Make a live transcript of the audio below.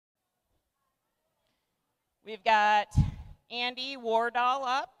We've got Andy Wardall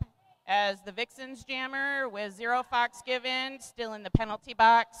up as the Vixens jammer with Zero Fox Given still in the penalty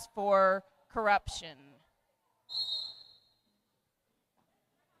box for corruption.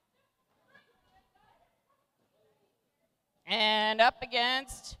 And up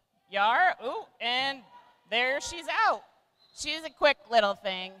against Yar. Ooh, and there she's out. She's a quick little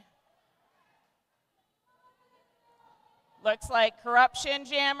thing. Looks like Corruption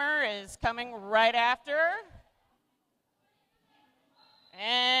Jammer is coming right after her.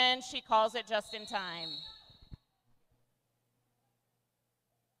 And she calls it just in time.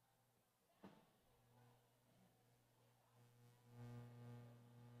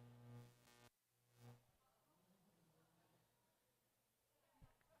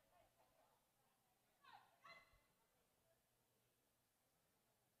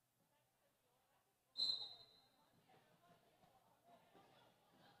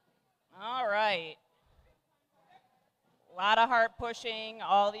 All right. A lot of hard pushing.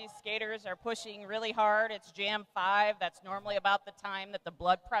 All these skaters are pushing really hard. It's Jam 5. That's normally about the time that the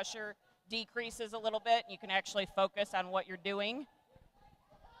blood pressure decreases a little bit. You can actually focus on what you're doing.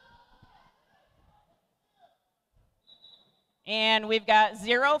 And we've got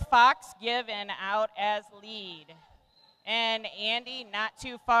Zero Fox Given out as lead. And Andy not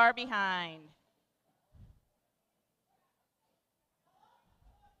too far behind.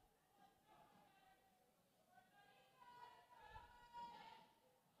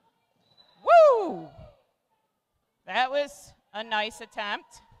 Woo! That was a nice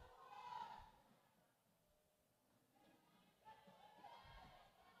attempt.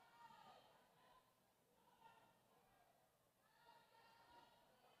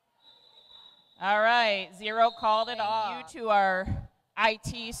 All right, Zero called it off. Thank you to our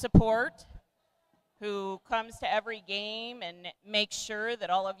IT support who comes to every game and makes sure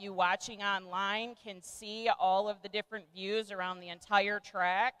that all of you watching online can see all of the different views around the entire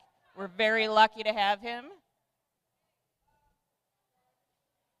track. We're very lucky to have him.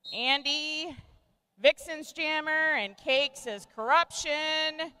 Andy, Vixens Jammer, and Cakes as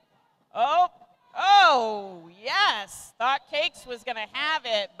Corruption. Oh, yes. Thought Cakes was going to have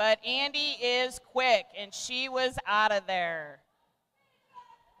it, but Andy is quick, and she was out of there.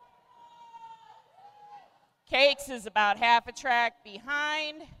 Cakes is about half a track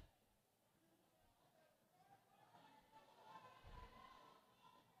behind.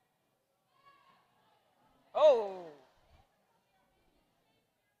 Oh.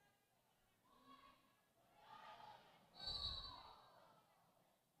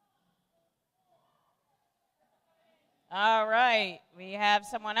 All right, we have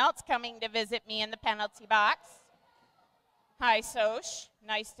someone else coming to visit me in the penalty box. Hi, Soch.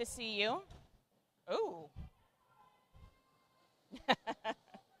 Nice to see you. Ooh.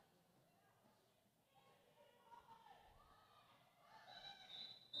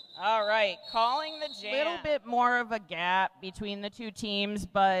 All right, calling the jam. A little bit more of a gap between the two teams,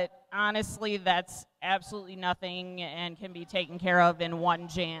 but honestly, that's absolutely nothing and can be taken care of in one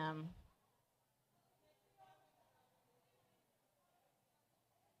jam.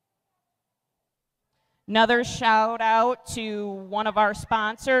 Another shout out to one of our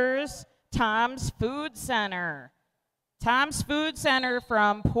sponsors, Tom's Food Center. Tom's Food Center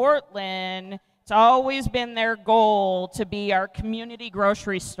from Portland, it's always been their goal to be our community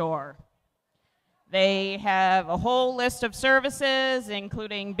grocery store. They have a whole list of services,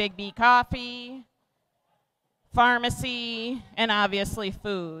 including Big B Coffee, pharmacy, and obviously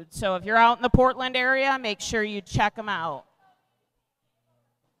food. So if you're out in the Portland area, make sure you check them out.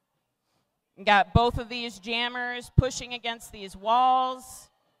 Got both of these jammers pushing against these walls.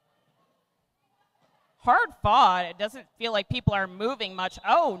 Hard fought. It doesn't feel like people are moving much.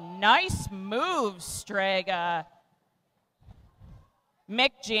 Oh, nice move, Strega.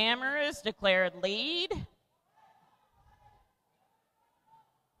 Mick Jammer is declared lead.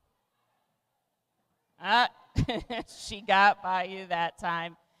 She got by you that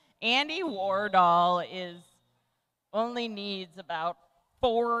time. Andy Wardall only needs about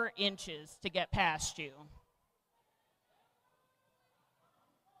 4 inches to get past you.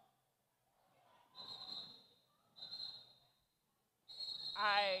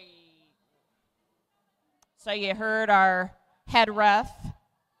 So you heard our head ref.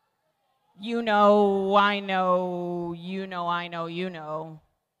 You know, I know, you know, I know, you know.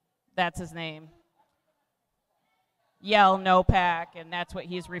 That's his name. Yell no pack, and that's what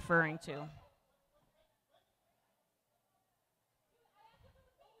he's referring to.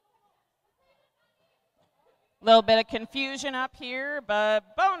 Little bit of confusion up here,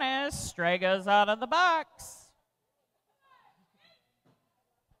 but bonus, Strega's out of the box.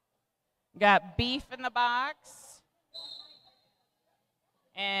 Got beef in the box.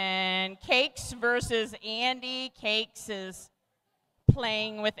 And Cakes versus Andy. Cakes is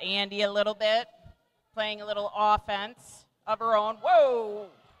playing with Andy a little bit, playing a little offense of her own. Whoa!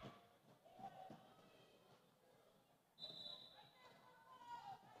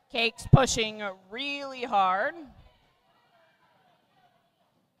 Cakes pushing really hard.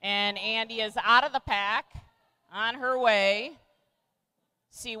 And Andy is out of the pack, on her way.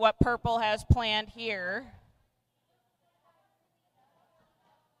 See what Purple has planned here.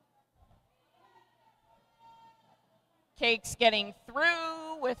 Cakes getting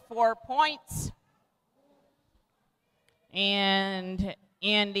through with 4 points. And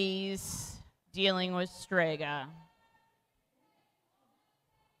Andy's dealing with Strega.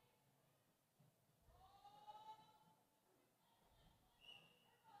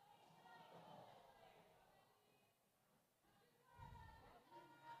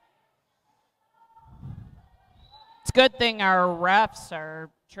 It's a good thing our refs are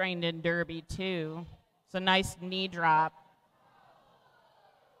trained in Derby too. It's a nice knee drop.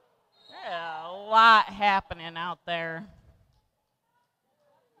 There's a lot happening out there.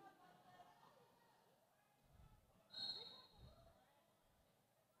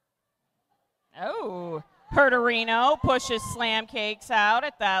 Oh, Pertorino pushes Slam Cakes out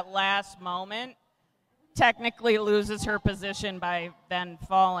at that last moment. Technically loses her position by then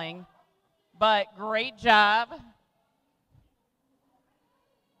falling. But great job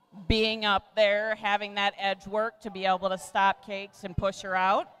being up there, having that edge work to be able to stop Cakes and push her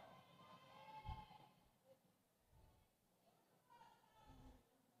out.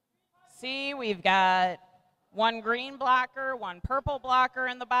 See, we've got one green blocker, one purple blocker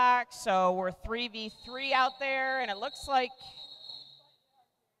in the box, so we're 3v3 out there, and it looks like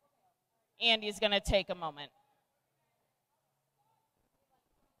Andy's going to take a moment.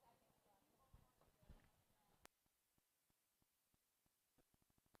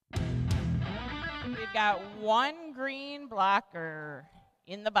 We've got one green blocker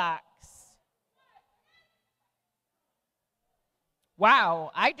in the box.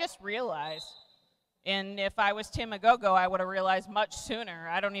 Wow, I just realized, and if I was Tim Agogo, I would have realized much sooner.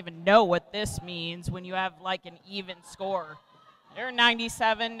 I don't even know what this means when you have like an even score. They're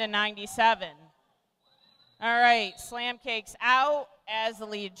 97 to 97. All right, Slam Cakes out as the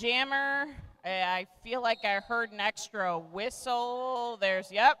lead jammer. I feel like I heard an extra whistle.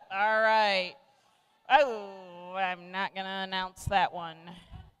 There's, yep, all right. Oh, I'm not going to announce that one.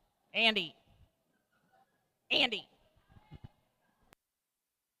 Andy. Andy.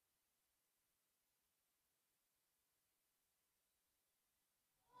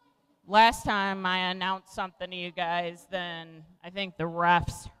 Last time I announced something to you guys, then I think the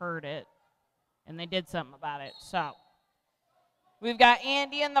refs heard it, and they did something about it. So we've got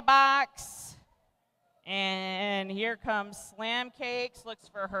Andy in the box, and here comes Slam Cakes. Looks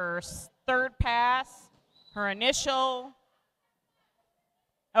for her third pass, her initial.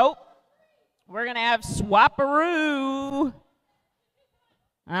 Oh, we're going to have Swaparoo.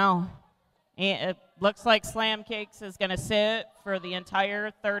 Oh, it looks like Slam Cakes is going to sit for the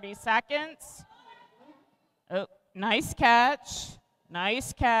entire 30 seconds. Oh, nice catch.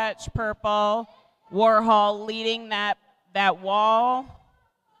 Nice catch, Purple. Warhol leading that wall.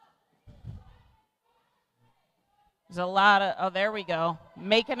 There's a lot of, oh, there we go.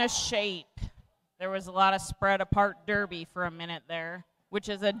 Making a shape. There was a lot of spread apart Derby for a minute there, which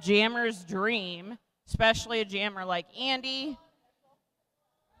is a jammer's dream, especially a jammer like Andy.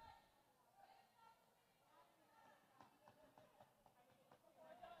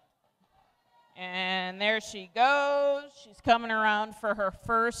 And there she goes. She's coming around for her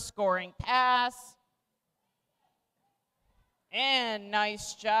first scoring pass. And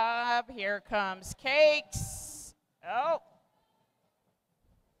nice job. Here comes Cakes. Oh.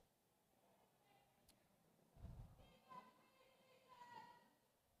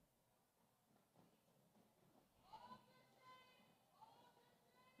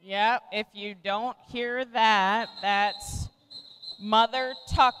 Yep, if you don't hear that, that's Mother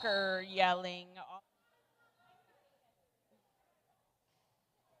Tucker yelling.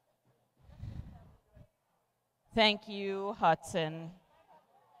 Thank you, Hudson.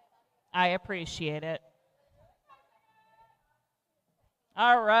 I appreciate it.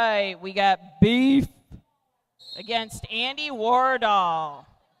 All right, we got beef against Andy Wardall.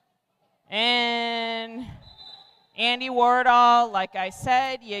 And Andy Wardall, like I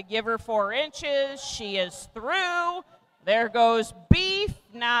said, you give her 4 inches. She is through. There goes beef,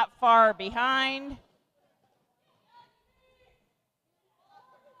 not far behind.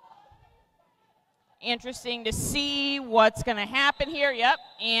 Interesting to see what's going to happen here. Yep,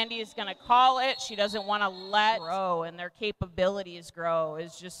 Andy's going to call it. She doesn't want to let grow, and their capabilities grow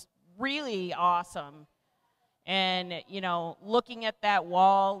is just really awesome. And, you know, looking at that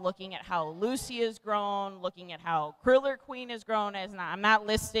wall, looking at how Lucy has grown, looking at how Kriller Queen has grown, I'm not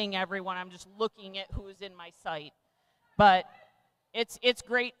listing everyone, I'm just looking at who's in my sight. But it's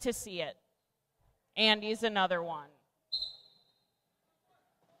great to see it. Andy's another one.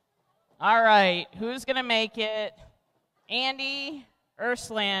 All right, who's going to make it? Andy or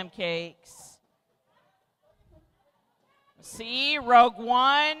Slam Cakes? See, Rogue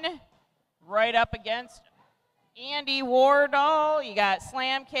One right up against Andy Wardle. You got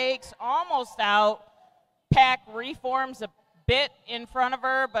Slam Cakes almost out. Pack reforms a bit in front of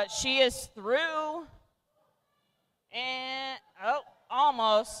her, but she is through. And, oh,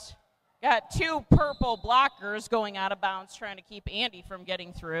 almost. Got two purple blockers going out of bounds trying to keep Andy from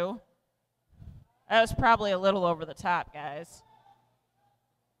getting through. That was probably a little over the top, guys.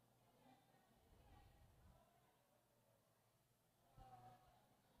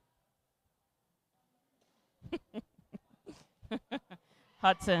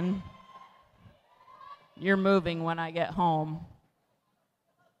 Hudson, you're moving when I get home.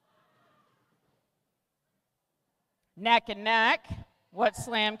 Neck and neck. What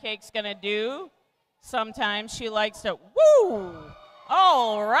Slam Cake's gonna do? Sometimes she likes to, woo!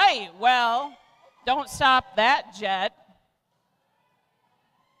 All right, well, don't stop that jet.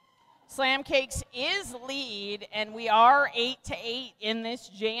 Slam Cakes is lead, and we are 8-8 in this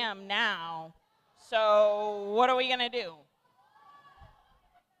jam now. So what are we gonna do?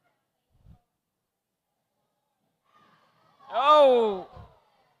 Oh,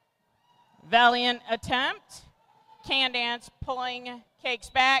 valiant attempt. Candance pulling Cakes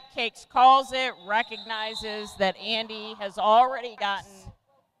back. Cakes calls it, recognizes that Andy has already gotten.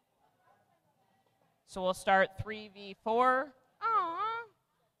 So we'll start 3v4. Aww.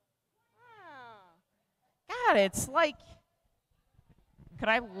 God, it's like, could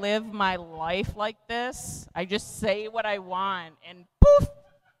I live my life like this? I just say what I want and poof,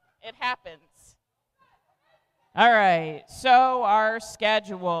 it happens. All right, so our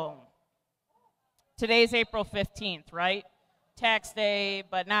schedule. Today's April 15th, right? Tax day,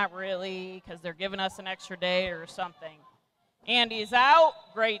 but not really because they're giving us an extra day or something. Andy's out,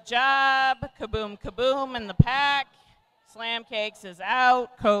 great job. Kaboom, kaboom in the pack. Slam Cakes is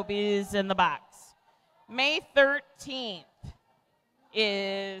out, Kobe's in the box. May 13th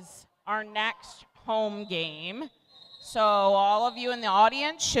is our next home game. So all of you in the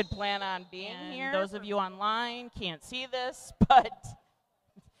audience should plan on being here. Those of you online can't see this, but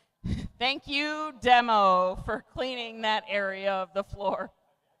thank you, Demo, for cleaning that area of the floor.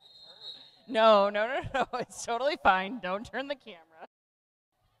 No, it's totally fine. Don't turn the camera.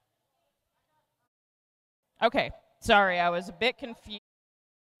 Okay, sorry, I was a bit confused.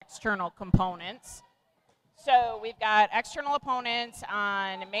 External components. So we've got external opponents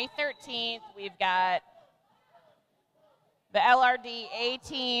on May 13th. We've got the LRD A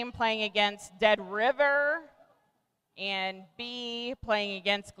team playing against Dead River, and B playing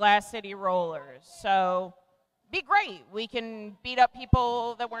against Glass City Rollers. So be great. We can beat up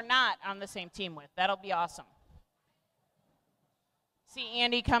people that we're not on the same team with. That'll be awesome. See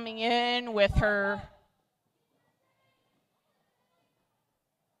Andy coming in with her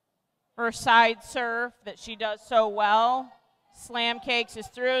side surf that she does so well. Slam Cakes is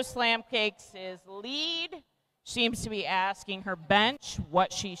through. Slam Cakes is lead. Seems to be asking her bench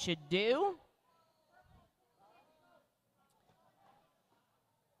what she should do.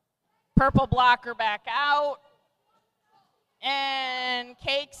 Purple blocker back out. And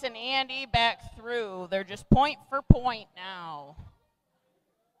Cakes and Andy back through. They're just point for point now.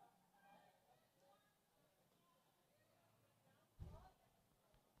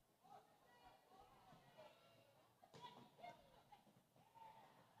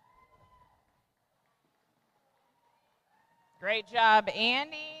 Great job,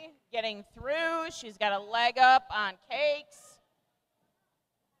 Andy, getting through. She's got a leg up on Cakes.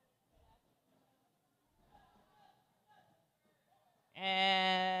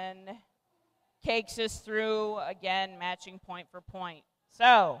 And Cakes is through, again, matching point for point.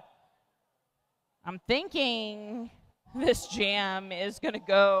 So I'm thinking this jam is going to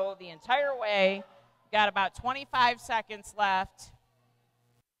go the entire way. Got about 25 seconds left.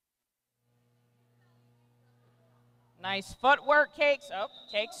 Nice footwork, Cakes. Oh,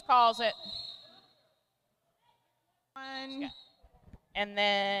 Cakes calls it. One. And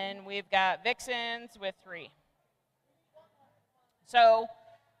then we've got Vixens with 3. So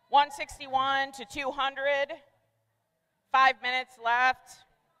 161 to 200. 5 minutes left.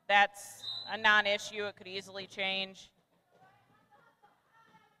 that's a non-issue. It could easily change.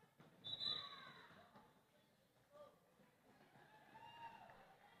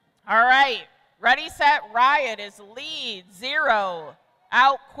 All right, ready, set, Riot is lead 0.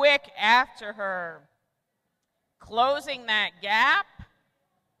 Out quick after her. Closing that gap.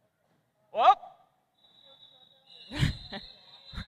 Whoop.